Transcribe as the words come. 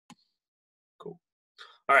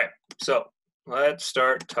All right, so let's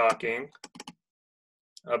start talking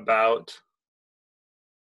about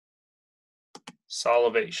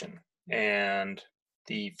solvation and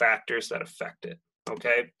the factors that affect it,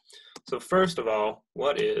 okay? So first of all,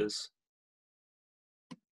 what is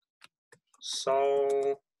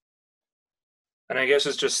and I guess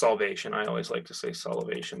it's just solvation. I always like to say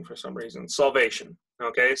solvation for some reason. Solvation,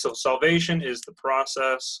 okay? So solvation is the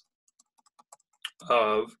process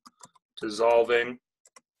of dissolving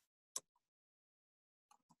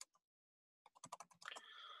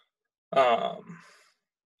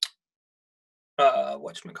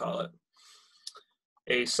whatchamacallit,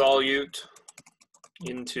 a solute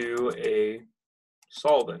into a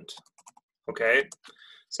solvent, okay?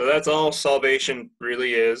 So that's all solvation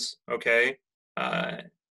really is, okay?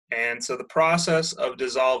 And so the process of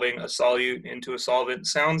dissolving a solute into a solvent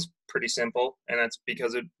sounds pretty simple, and that's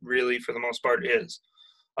because it really, for the most part, is.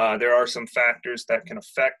 There are some factors that can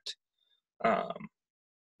affect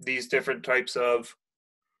these different types of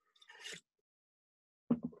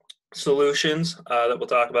solutions that we'll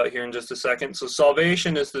talk about here in just a second. So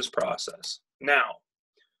solvation is this process. Now,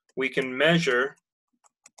 we can measure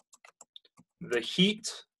the heat,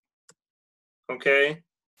 okay,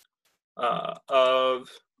 of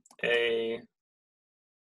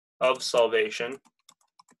solvation.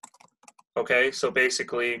 Okay, so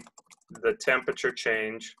basically the temperature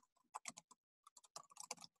change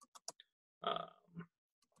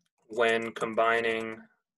when combining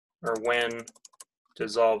or when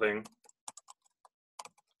dissolving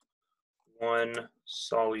one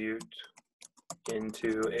solute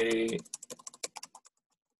into a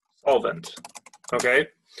solvent. Okay,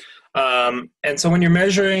 and so when you're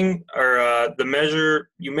measuring, or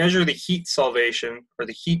you measure the heat solvation or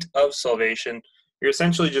the heat of solvation, you're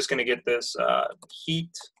essentially just going to get this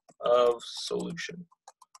heat of solution.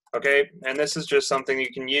 Okay, and this is just something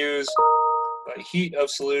you can use. Heat of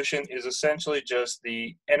solution is essentially just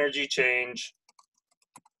the energy change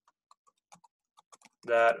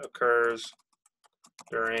that occurs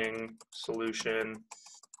during solution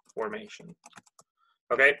formation.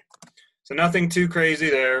 Okay, so nothing too crazy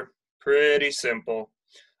there, pretty simple.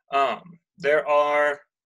 There are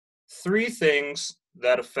three things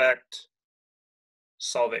that affect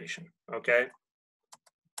solvation, okay?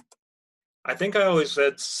 I think I always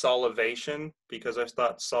said solvation because I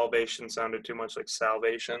thought solvation sounded too much like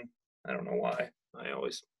salvation. I don't know why.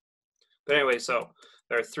 But anyway, so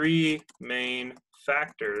there are three main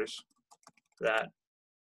factors that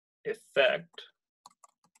affect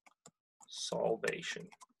solvation.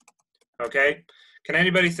 Okay? Can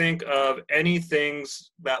anybody think of any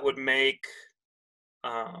things that would make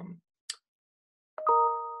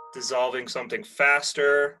dissolving something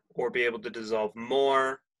faster or be able to dissolve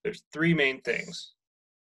more? There's three main things.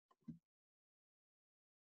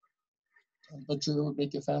 Temperature would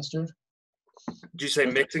make it faster. Did you say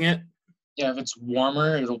mixing it? Yeah, if it's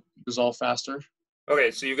warmer, it'll dissolve faster. Okay,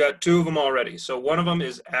 so you got two of them already. So one of them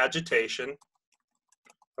is agitation,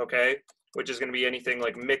 okay, which is going to be anything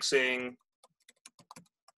like mixing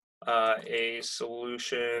a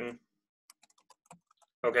solution.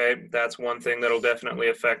 Okay, that's one thing that'll definitely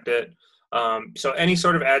affect it. So any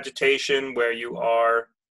sort of agitation where you are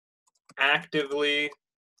actively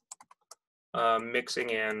mixing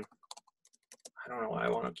in, I don't know why I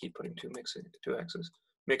want to keep putting two X's,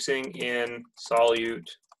 mixing in solute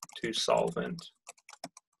to solvent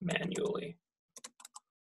manually.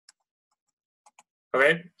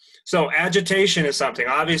 Okay, so agitation is something.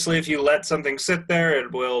 Obviously, if you let something sit there,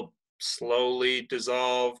 it will slowly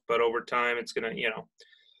dissolve, but over time it's going to,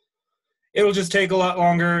 it'll just take a lot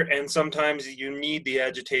longer, and sometimes you need the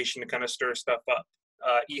agitation to kind of stir stuff up.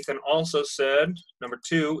 Ethan also said, number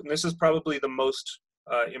two, and this is probably the most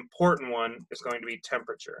important one, is going to be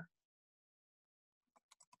temperature.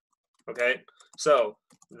 Okay, so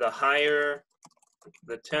the higher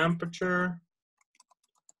the temperature,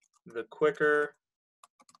 the quicker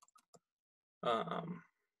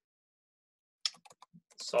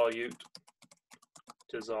solute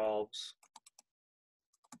dissolves,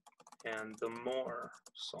 and the more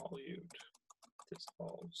solute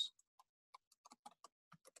dissolves.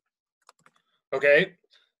 Okay,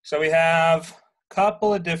 so we have a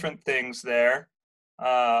couple of different things there.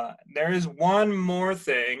 There is one more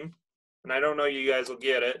thing, and I don't know you guys will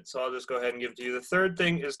get it, so I'll just go ahead and give it to you. The third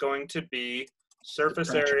thing is going to be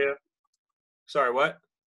surface area. Sorry, what?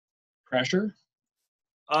 Pressure?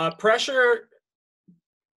 Pressure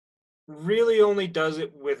really only does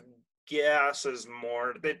it with gases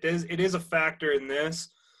more. It is a factor in this,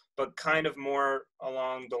 but kind of more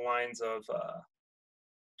along the lines of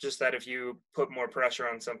just that if you put more pressure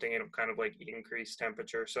on something, it'll kind of like increase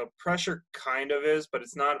temperature. So pressure kind of is, but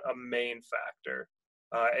it's not a main factor,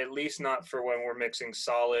 at least not for when we're mixing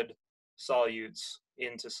solid solutes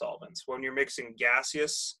into solvents. When you're mixing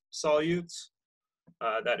gaseous solutes,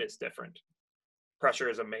 that is different. Pressure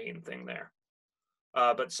is a main thing there.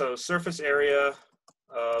 But so surface area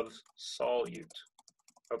of solute,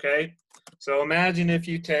 okay? So imagine if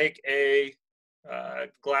you take a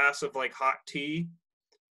glass of like hot tea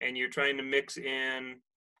and you're trying to mix in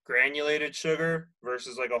granulated sugar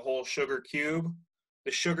versus like a whole sugar cube.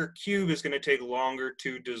 The sugar cube is going to take longer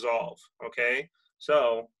to dissolve, okay?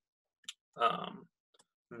 So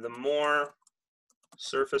the more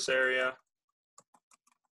surface area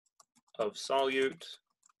of solute,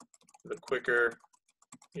 the quicker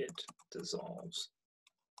it dissolves.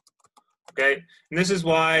 Okay, and this is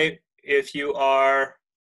why if you are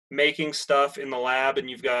making stuff in the lab and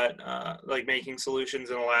you've got like making solutions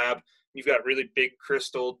in a lab, you've got really big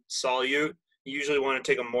crystal solute, you usually want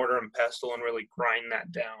to take a mortar and pestle and really grind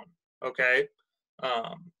that down, okay?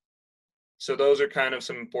 So those are kind of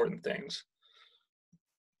some important things.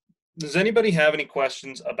 Does anybody have any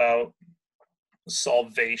questions about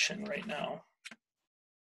solvation right now?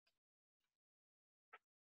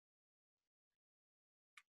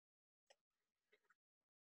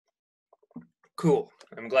 Cool.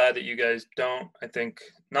 I'm glad that you guys don't. I think,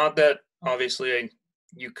 not that obviously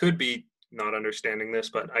you could be not understanding this,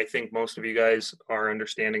 but I think most of you guys are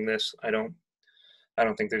understanding this. I don't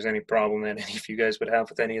think there's any problem that any of you guys would have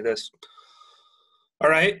with any of this. All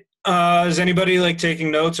right. Is anybody like taking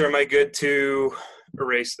notes, or am I good to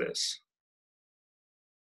erase this?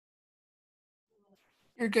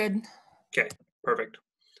 You're good. Okay, perfect.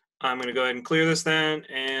 I'm going to go ahead and clear this then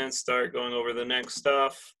and start going over the next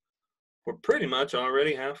stuff. We're pretty much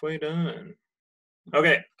already halfway done.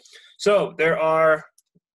 Okay, so there are,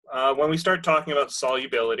 when we start talking about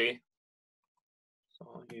solubility,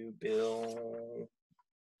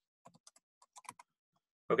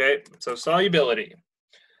 okay, so solubility.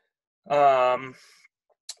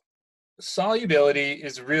 Solubility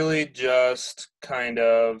is really just kind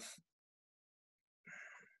of,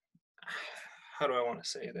 how do I want to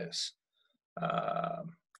say this?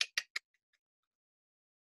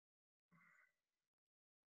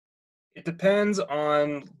 It depends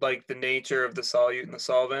on like the nature of the solute and the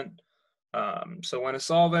solvent. So when a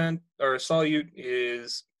solvent or a solute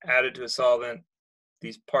is added to a solvent,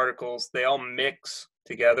 these particles, they all mix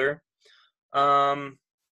together. How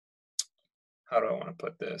do I want to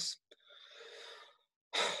put this?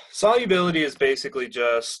 Solubility is basically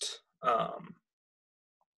just how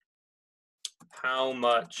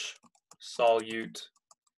much solute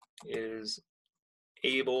is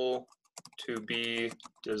able to be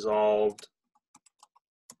dissolved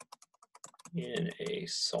in a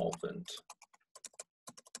solvent.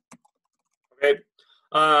 Okay,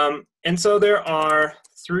 and so there are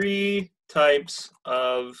three types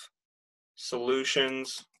of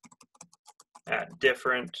solutions at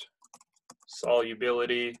different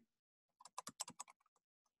solubility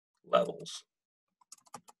levels.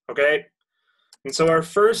 Okay, and so our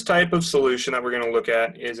first type of solution that we're going to look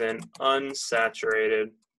at is an unsaturated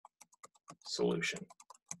solution.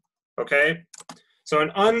 Okay, so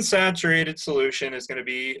an unsaturated solution is going to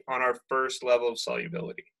be on our first level of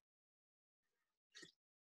solubility.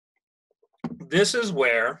 This is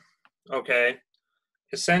where, okay,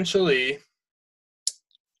 essentially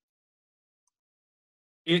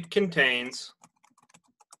it contains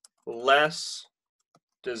less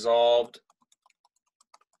dissolved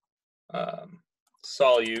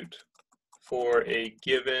solute for a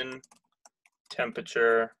given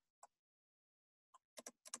temperature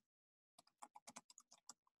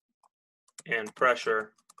and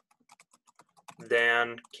pressure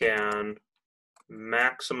than can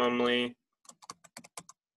maximally,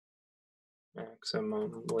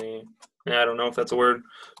 I don't know if that's a word,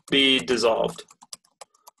 be dissolved.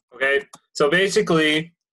 Okay, so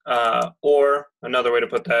basically, or another way to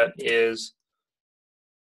put that is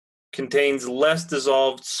contains less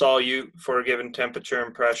dissolved solute for a given temperature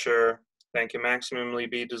and pressure than can maximally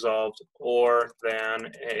be dissolved, or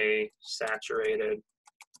than a saturated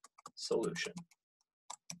solution.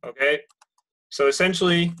 Okay, so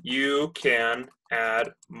essentially you can add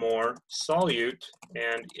more solute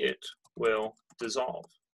and it will dissolve.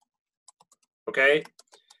 Okay,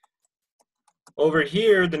 over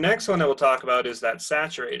here, the next one that we'll talk about is that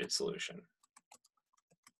saturated solution.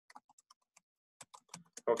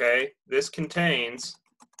 Okay, this contains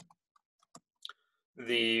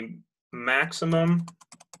the maximum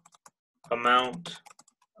amount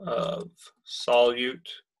of solute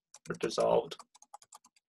or dissolved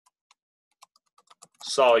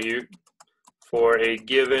solute for a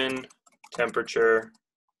given temperature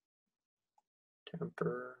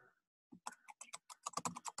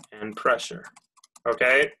and pressure.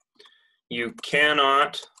 Okay? You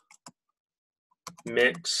cannot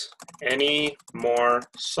mix any more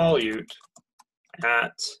solute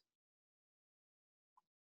at,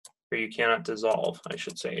 or you cannot dissolve, I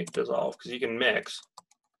should say dissolve, because you can mix.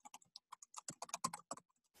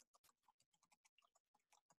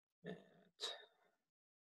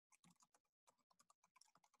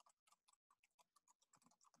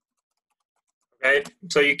 Okay,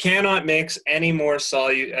 so you cannot mix any more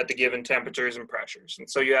solute at the given temperatures and pressures. And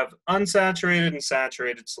so you have unsaturated and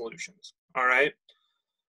saturated solutions, all right?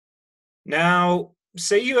 Now,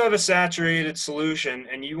 say you have a saturated solution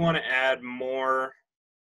and you want to add more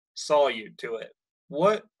solute to it.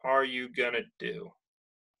 What are you going to do?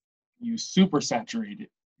 You supersaturate it.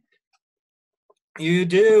 You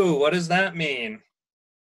do. What does that mean?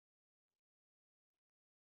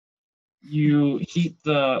 You heat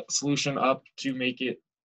the solution up to make it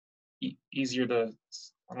easier to,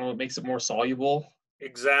 I don't know, it makes it more soluble.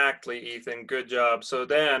 Exactly, Ethan. Good job. So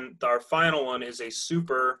then our final one is a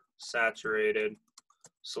super saturated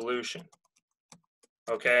solution.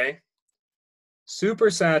 Okay?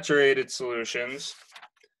 Super saturated solutions,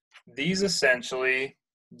 these essentially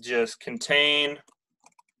just contain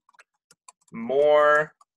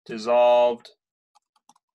more dissolved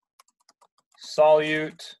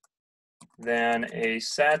solute than a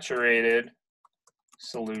saturated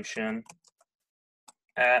solution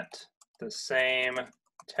at the same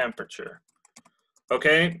temperature.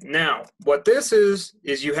 Okay, now what this is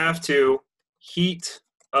you have to heat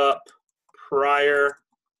up prior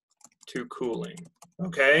to cooling.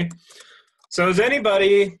 Okay, so is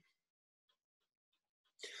anybody,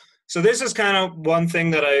 so this is kind of one thing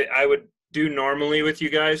that I would do normally with you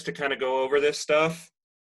guys to kind of go over this stuff.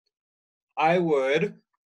 I would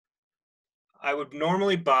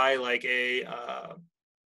normally buy like a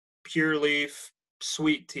pure leaf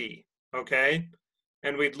sweet tea, okay?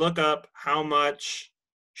 And we'd look up how much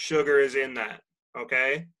sugar is in that,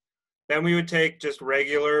 okay? Then we would take just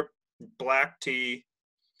regular black tea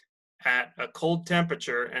at a cold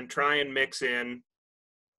temperature and try and mix in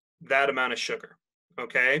that amount of sugar,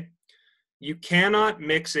 okay? You cannot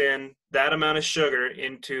mix in that amount of sugar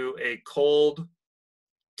into a cold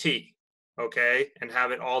tea, okay, and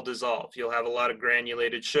have it all dissolve. You'll have a lot of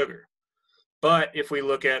granulated sugar. But if we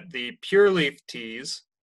look at the pure leaf teas,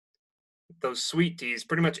 those sweet teas,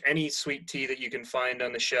 pretty much any sweet tea that you can find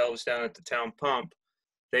on the shelves down at the town pump,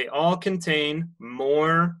 they all contain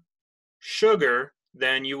more sugar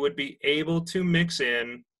than you would be able to mix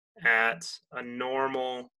in at a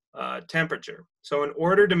normal temperature. So in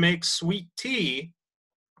order to make sweet tea,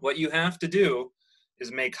 what you have to do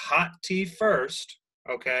is make hot tea first,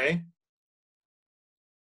 okay?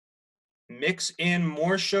 Mix in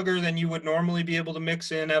more sugar than you would normally be able to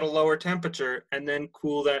mix in at a lower temperature, and then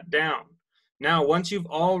cool that down. Now, once you've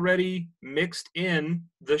already mixed in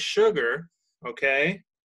the sugar, okay,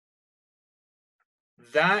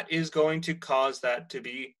 that is going to cause that to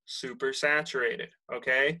be super saturated,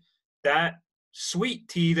 okay? That sweet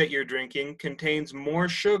tea that you're drinking contains more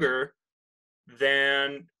sugar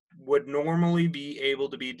than would normally be able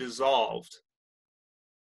to be dissolved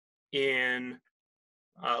in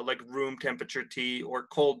like room temperature tea or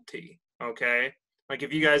cold tea, okay? Like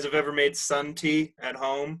if you guys have ever made sun tea at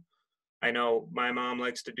home, I know my mom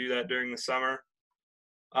likes to do that during the summer.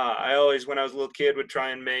 I always, when I was a little kid, would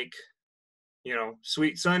try and make, you know,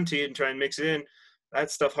 sweet sun tea and try and mix it in.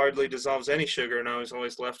 That stuff hardly dissolves any sugar, and I was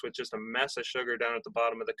always left with just a mess of sugar down at the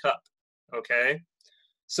bottom of the cup, okay?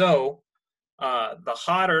 So the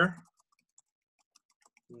hotter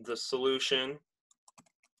the solution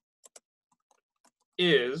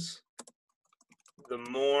is, the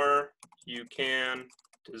more you can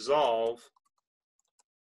dissolve.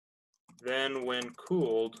 Then when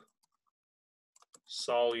cooled,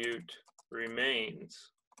 solute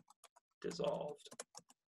remains dissolved.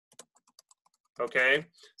 Okay,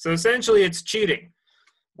 so essentially it's cheating.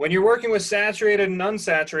 When you're working with saturated and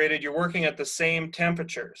unsaturated, you're working at the same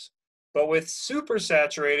temperatures. But with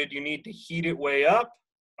supersaturated, you need to heat it way up,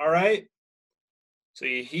 all right? So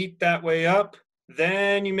you heat that way up,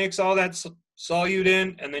 then you mix all that solute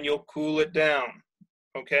in, and then you'll cool it down,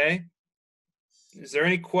 okay? Is there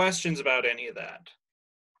any questions about any of that?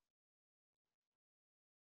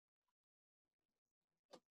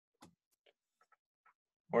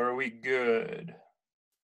 Or are we good?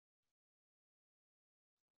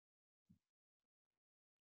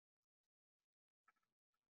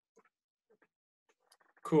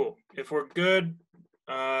 Cool. If we're good,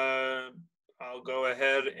 I'll go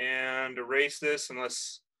ahead and erase this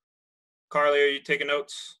unless, Carly, are you taking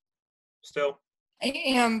notes still? I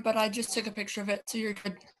am, but I just took a picture of it, so you're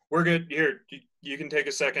good. We're good. Here, you can take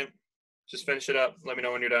a second. Just finish it up. Let me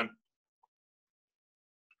know when you're done.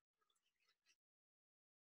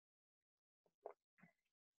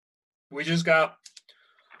 We just got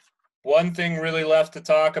one thing really left to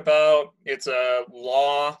talk about. It's a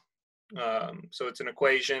law. So it's an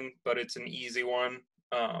equation, but it's an easy one.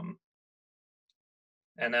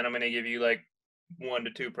 And then I'm going to give you like 1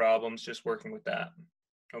 to 2 problems just working with that.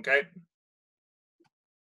 Okay?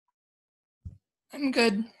 I'm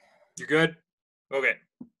good. You're good? Okay.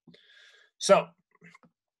 So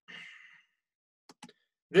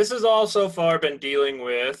this has all so far been dealing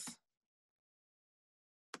with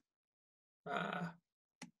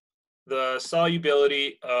the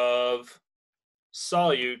solubility of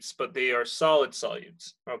solutes, but they are solid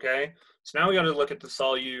solutes, okay? So now we got to look at the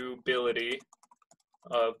solubility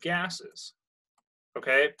of gases,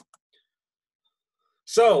 okay?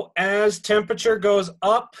 So as temperature goes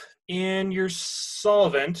up in your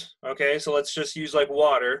solvent, okay, so let's just use like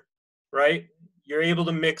water, right? You're able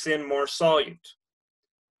to mix in more solute.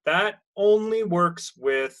 That only works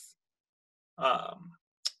with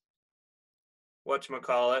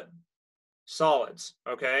whatchamacallit, solids,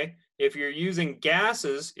 okay? If you're using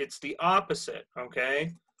gases, it's the opposite,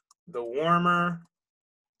 okay? The warmer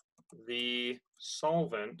the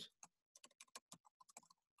solvent,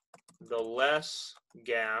 the less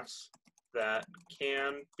gas that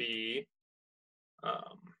can be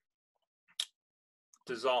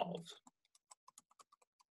dissolved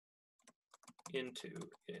into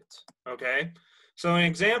it, okay? So an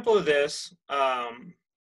example of this,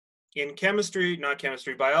 in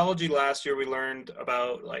biology last year, we learned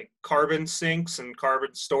about like carbon sinks and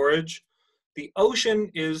carbon storage. The ocean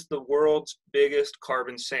is the world's biggest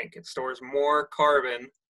carbon sink. It stores more carbon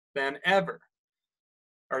than ever,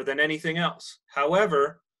 or than anything else.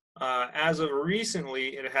 However, as of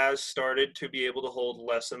recently, it has started to be able to hold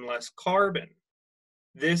less and less carbon.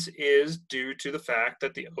 This is due to the fact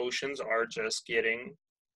that the oceans are just getting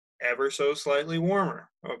ever so slightly warmer,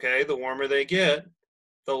 okay? The warmer they get,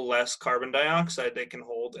 the less carbon dioxide they can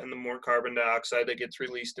hold, and the more carbon dioxide that gets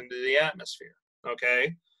released into the atmosphere,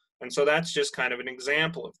 okay? And so that's just kind of an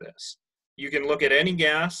example of this. You can look at any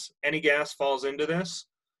gas falls into this,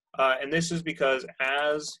 and this is because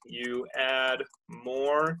as you add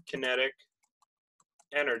more kinetic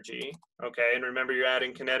energy, okay, and remember you're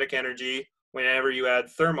adding kinetic energy whenever you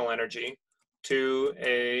add thermal energy to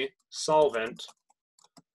a solvent,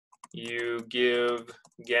 you give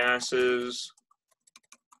gases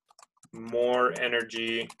more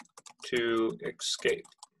energy to escape,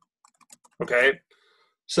 okay?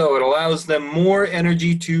 So it allows them more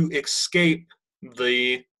energy to escape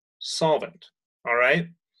the solvent, all right?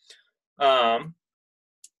 So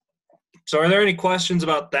are there any questions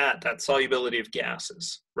about that solubility of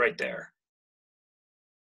gases right there?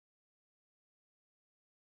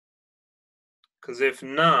 Because if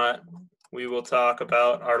not, we will talk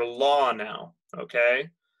about our law now, okay?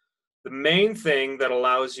 The main thing that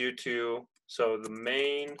allows you to, so the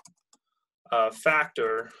main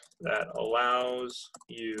factor that allows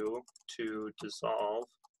you to dissolve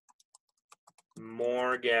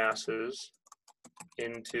more gases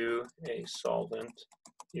into a solvent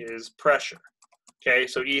is pressure. Okay,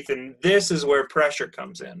 so Ethan, this is where pressure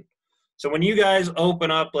comes in. So when you guys open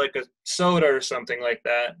up like a soda or something like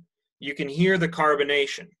that, you can hear the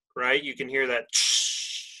carbonation, right? You can hear that.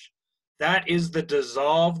 That is the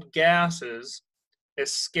dissolved gases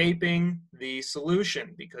escaping the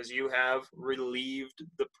solution because you have relieved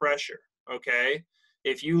the pressure, okay?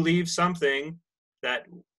 If you leave something that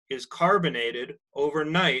is carbonated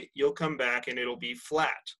overnight, you'll come back and it'll be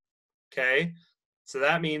flat, okay? So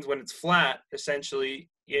that means when it's flat, essentially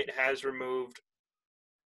it has removed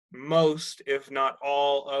most, if not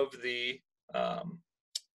all, of the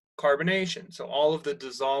carbonation. So all of the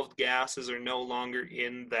dissolved gases are no longer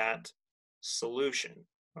in that solution,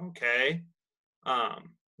 okay?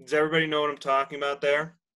 Does everybody know what I'm talking about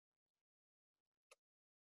there?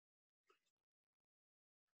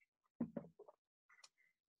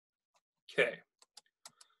 Okay.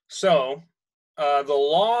 So the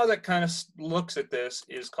law that kind of looks at this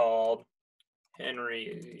is called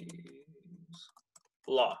Henry's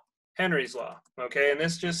law. Henry's law, okay? And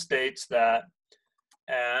this just states that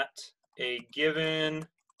at a given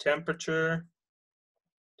temperature,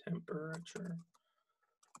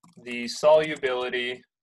 the solubility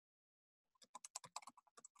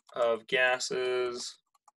of gases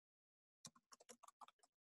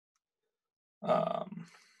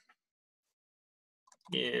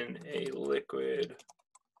in a liquid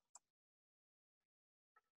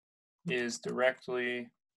is directly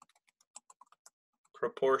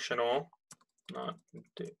proportional, not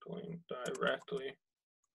directly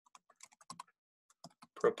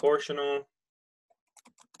proportional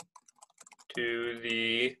to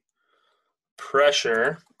the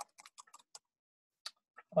pressure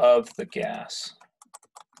of the gas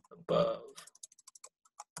above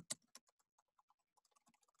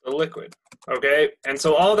the liquid. Okay, and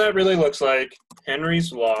so all that really looks like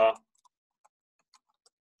Henry's law,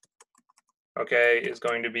 okay, is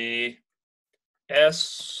going to be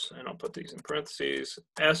S, and I'll put these in parentheses,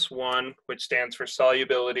 S1, which stands for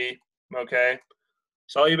solubility, okay?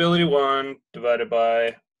 Solubility 1 divided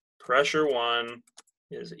by pressure 1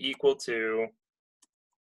 is equal to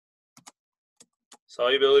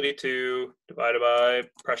solubility 2 divided by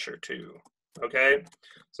pressure 2, okay?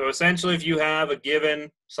 So essentially, if you have a given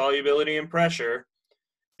solubility and pressure,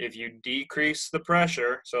 if you decrease the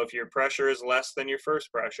pressure, so if your pressure is less than your first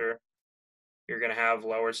pressure, you're going to have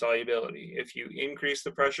lower solubility. If you increase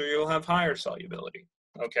the pressure, you'll have higher solubility,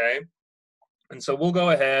 okay? And so we'll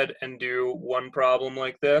go ahead and do one problem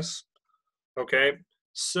like this, okay?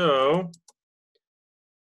 So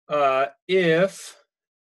if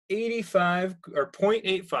 85 or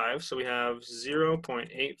 0.85, so we have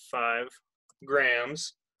 0.85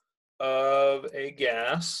 grams of a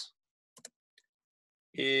gas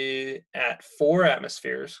at 4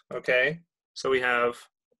 atmospheres, okay? So we have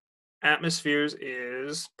atmospheres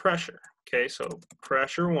is pressure, okay? So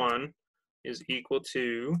pressure 1 is equal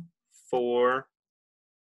to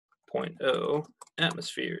 4.0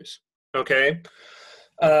 atmospheres, okay?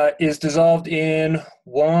 Is dissolved in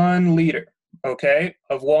 1 liter, okay,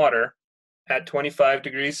 of water at 25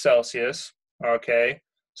 degrees Celsius, okay?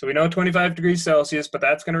 So we know 25 degrees Celsius, but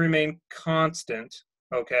that's going to remain constant,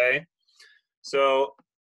 okay? So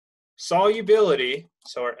solubility,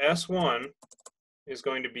 so our S1 is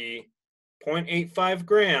going to be 0.85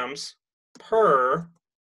 grams per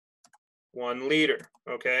 1 liter,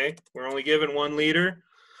 okay? We're only given 1 liter.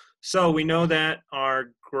 So we know that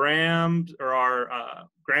our grams, or our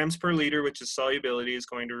grams per liter, which is solubility, is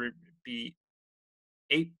going to be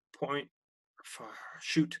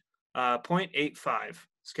 0.85,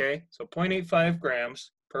 okay? So 0.85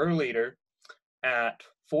 grams per liter at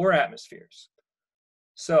 4 atmospheres.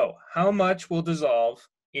 So how much will dissolve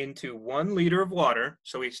into 1 liter of water?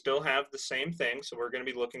 So we still have the same thing. So we're going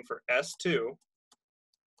to be looking for S2.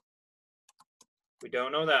 We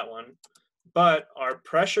don't know that one. But our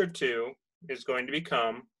pressure 2 is going to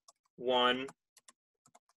become 1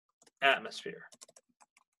 atmosphere.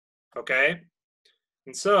 Okay?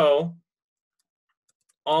 And so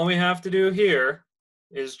all we have to do here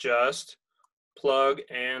is just plug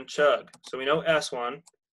and chug. So we know S1,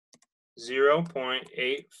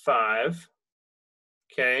 0.85,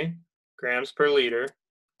 okay, grams per liter,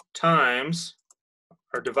 times,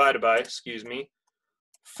 or divided by,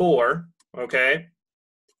 4, okay,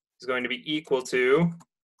 is going to be equal to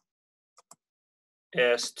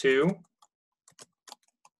S2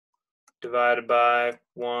 divided by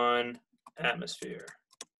 1 atmosphere,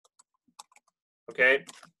 okay,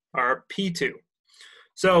 our P2.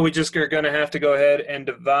 So we just are going to have to go ahead and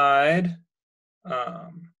divide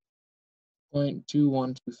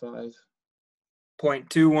 0.2125.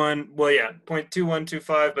 0.21, well, yeah,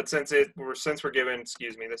 0.2125, but since we're given,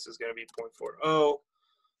 this is going to be 0.40,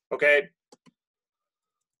 okay.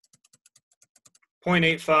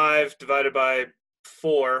 0.85 divided by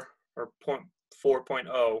 4, or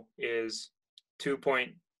 4.0 is 2.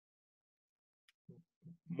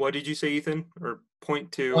 What did you say, Ethan? Or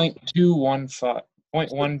 0.2? 0.215.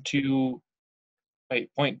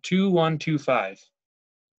 0.2125.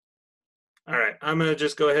 All right, I'm going to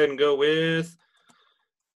just go ahead and go with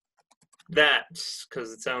that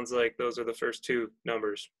because it sounds like those are the first 2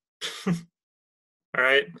 numbers. All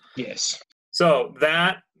right. Yes. So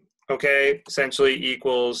that, okay, essentially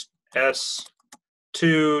equals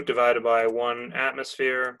S2 divided by 1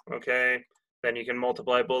 atmosphere, okay? Then you can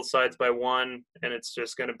multiply both sides by 1, and it's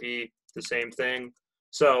just going to be the same thing.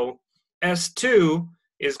 So S2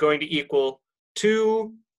 is going to equal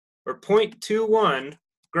 0.21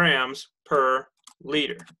 grams per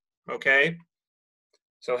liter, okay?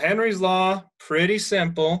 So Henry's law, pretty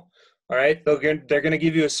simple, all right? They're going to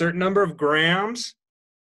give you a certain number of grams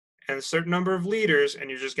and a certain number of liters, and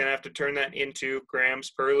you're just going to have to turn that into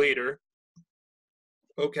grams per liter,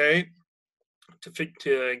 okay, to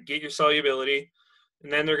get your solubility.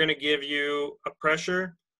 And then they're going to give you a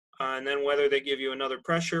pressure, and then whether they give you another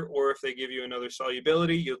pressure or if they give you another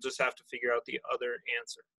solubility, you'll just have to figure out the other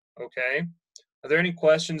answer, okay? Are there any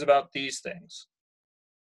questions about these things?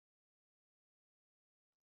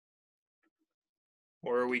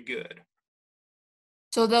 or are we good?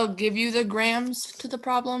 So they'll give you the grams to the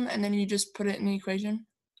problem, and then you just put it in the equation?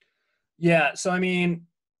 Yeah, so I mean,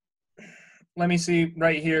 let me see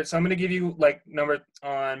right here. So I'm going to give you like number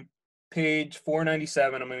on page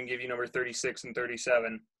 497. I'm going to give you number 36 and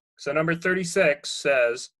 37. So number 36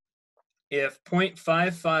 says if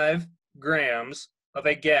 0.55 grams of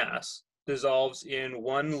a gas dissolves in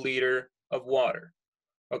 1 liter of water,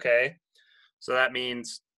 okay? So that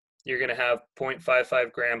means you're going to have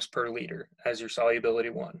 0.55 grams per liter as your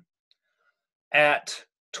solubility 1. At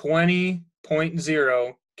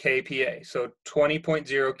 20.0 kPa, so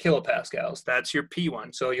 20.0 kilopascals, that's your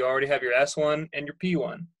P1. So you already have your S1 and your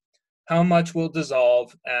P1. How much will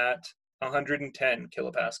dissolve at 110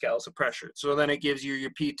 kilopascals of pressure? So then it gives you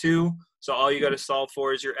your P2, so all you got to solve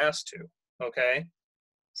for is your S2, okay?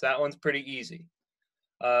 So that one's pretty easy.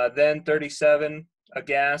 Then 37, a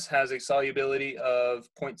gas has a solubility of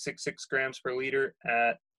 0.66 grams per liter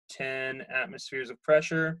at 10 atmospheres of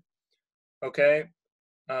pressure. Okay.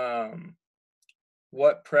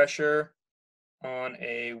 What pressure on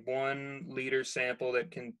a 1 liter sample that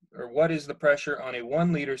can, or what is the pressure on a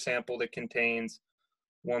 1 liter sample that contains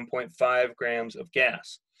 1.5 grams of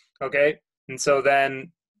gas? Okay. And so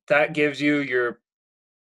then that gives you your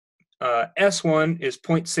S1 is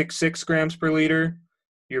 0.66 grams per liter.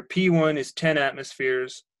 Your P1 is 10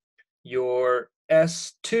 atmospheres. Your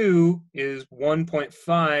S2 is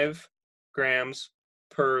 1.5 grams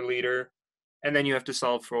per liter. And then you have to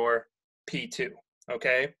solve for P2,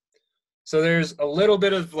 okay? So there's a little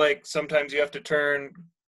bit of like, sometimes you have to turn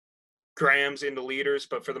grams into liters,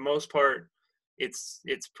 but for the most part, it's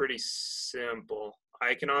pretty simple.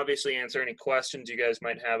 I can obviously answer any questions you guys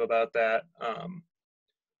might have about that.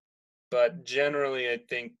 But generally, I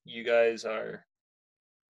think you guys are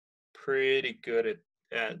pretty good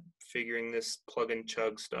at figuring this plug and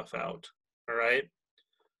chug stuff out. All right.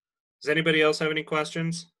 Does anybody else have any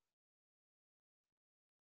questions?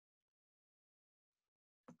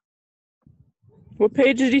 What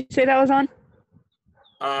page did you say that was on?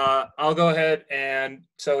 I'll go ahead and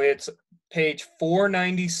so it's page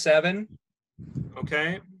 497.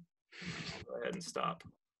 Okay. Go ahead and stop.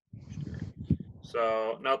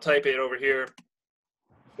 So now type it over here.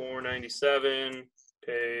 497,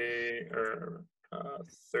 pay or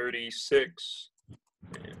 36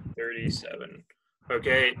 and 37.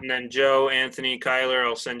 Okay, and then Joe, Anthony, Kyler,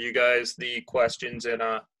 I'll send you guys the questions in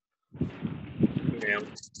a email.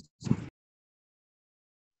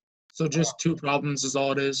 So just 2 problems is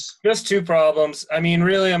all it is. Just 2 problems. I mean,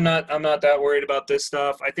 really, I'm not that worried about this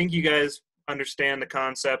stuff. I think you guys understand the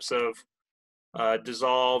concepts of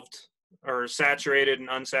dissolved or saturated and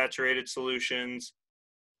unsaturated solutions.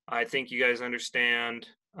 I think you guys understand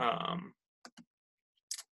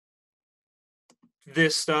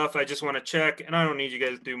this stuff. I just want to check, and I don't need you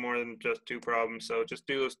guys to do more than just 2 problems. So just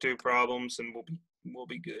do those 2 problems, and we'll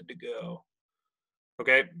be good to go.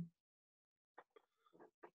 Okay.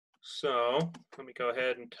 So let me go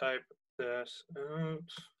ahead and type this out.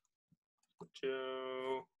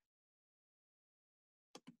 Joe,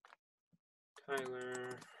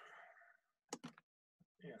 Tyler,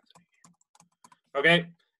 Anthony. Okay.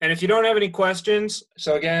 And if you don't have any questions,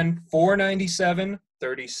 so again, 497,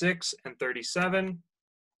 36, and 37.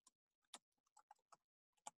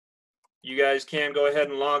 You guys can go ahead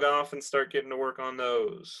and log off and start getting to work on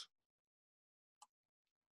those.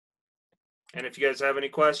 And if you guys have any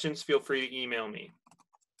questions, feel free to email me.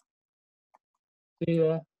 See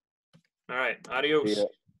ya. All right. Adios. Yeah.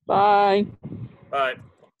 Bye. Bye.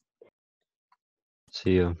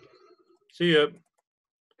 See ya. See ya.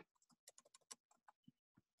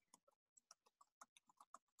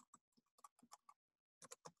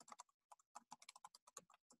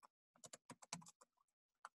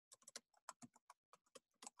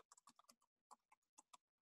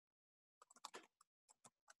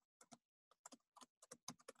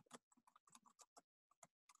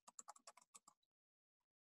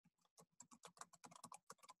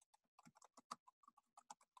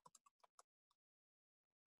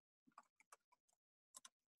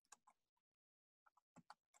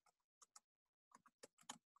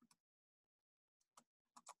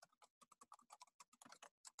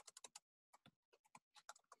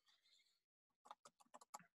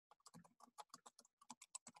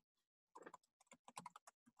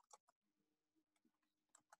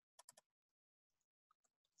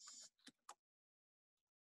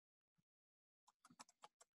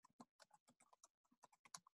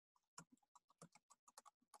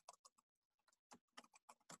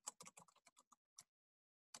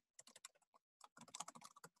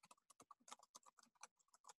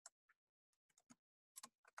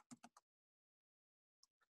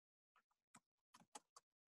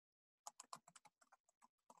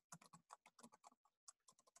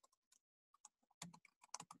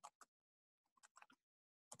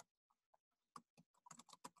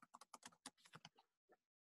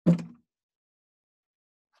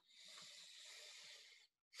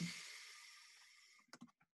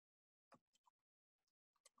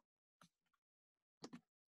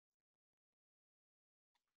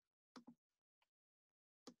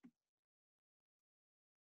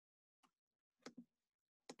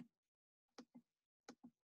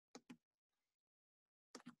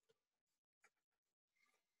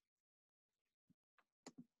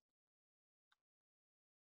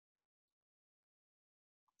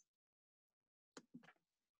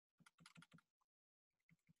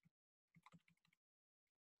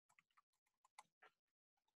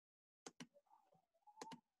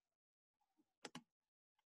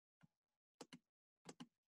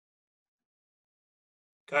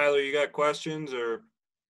 Tyler, you got questions or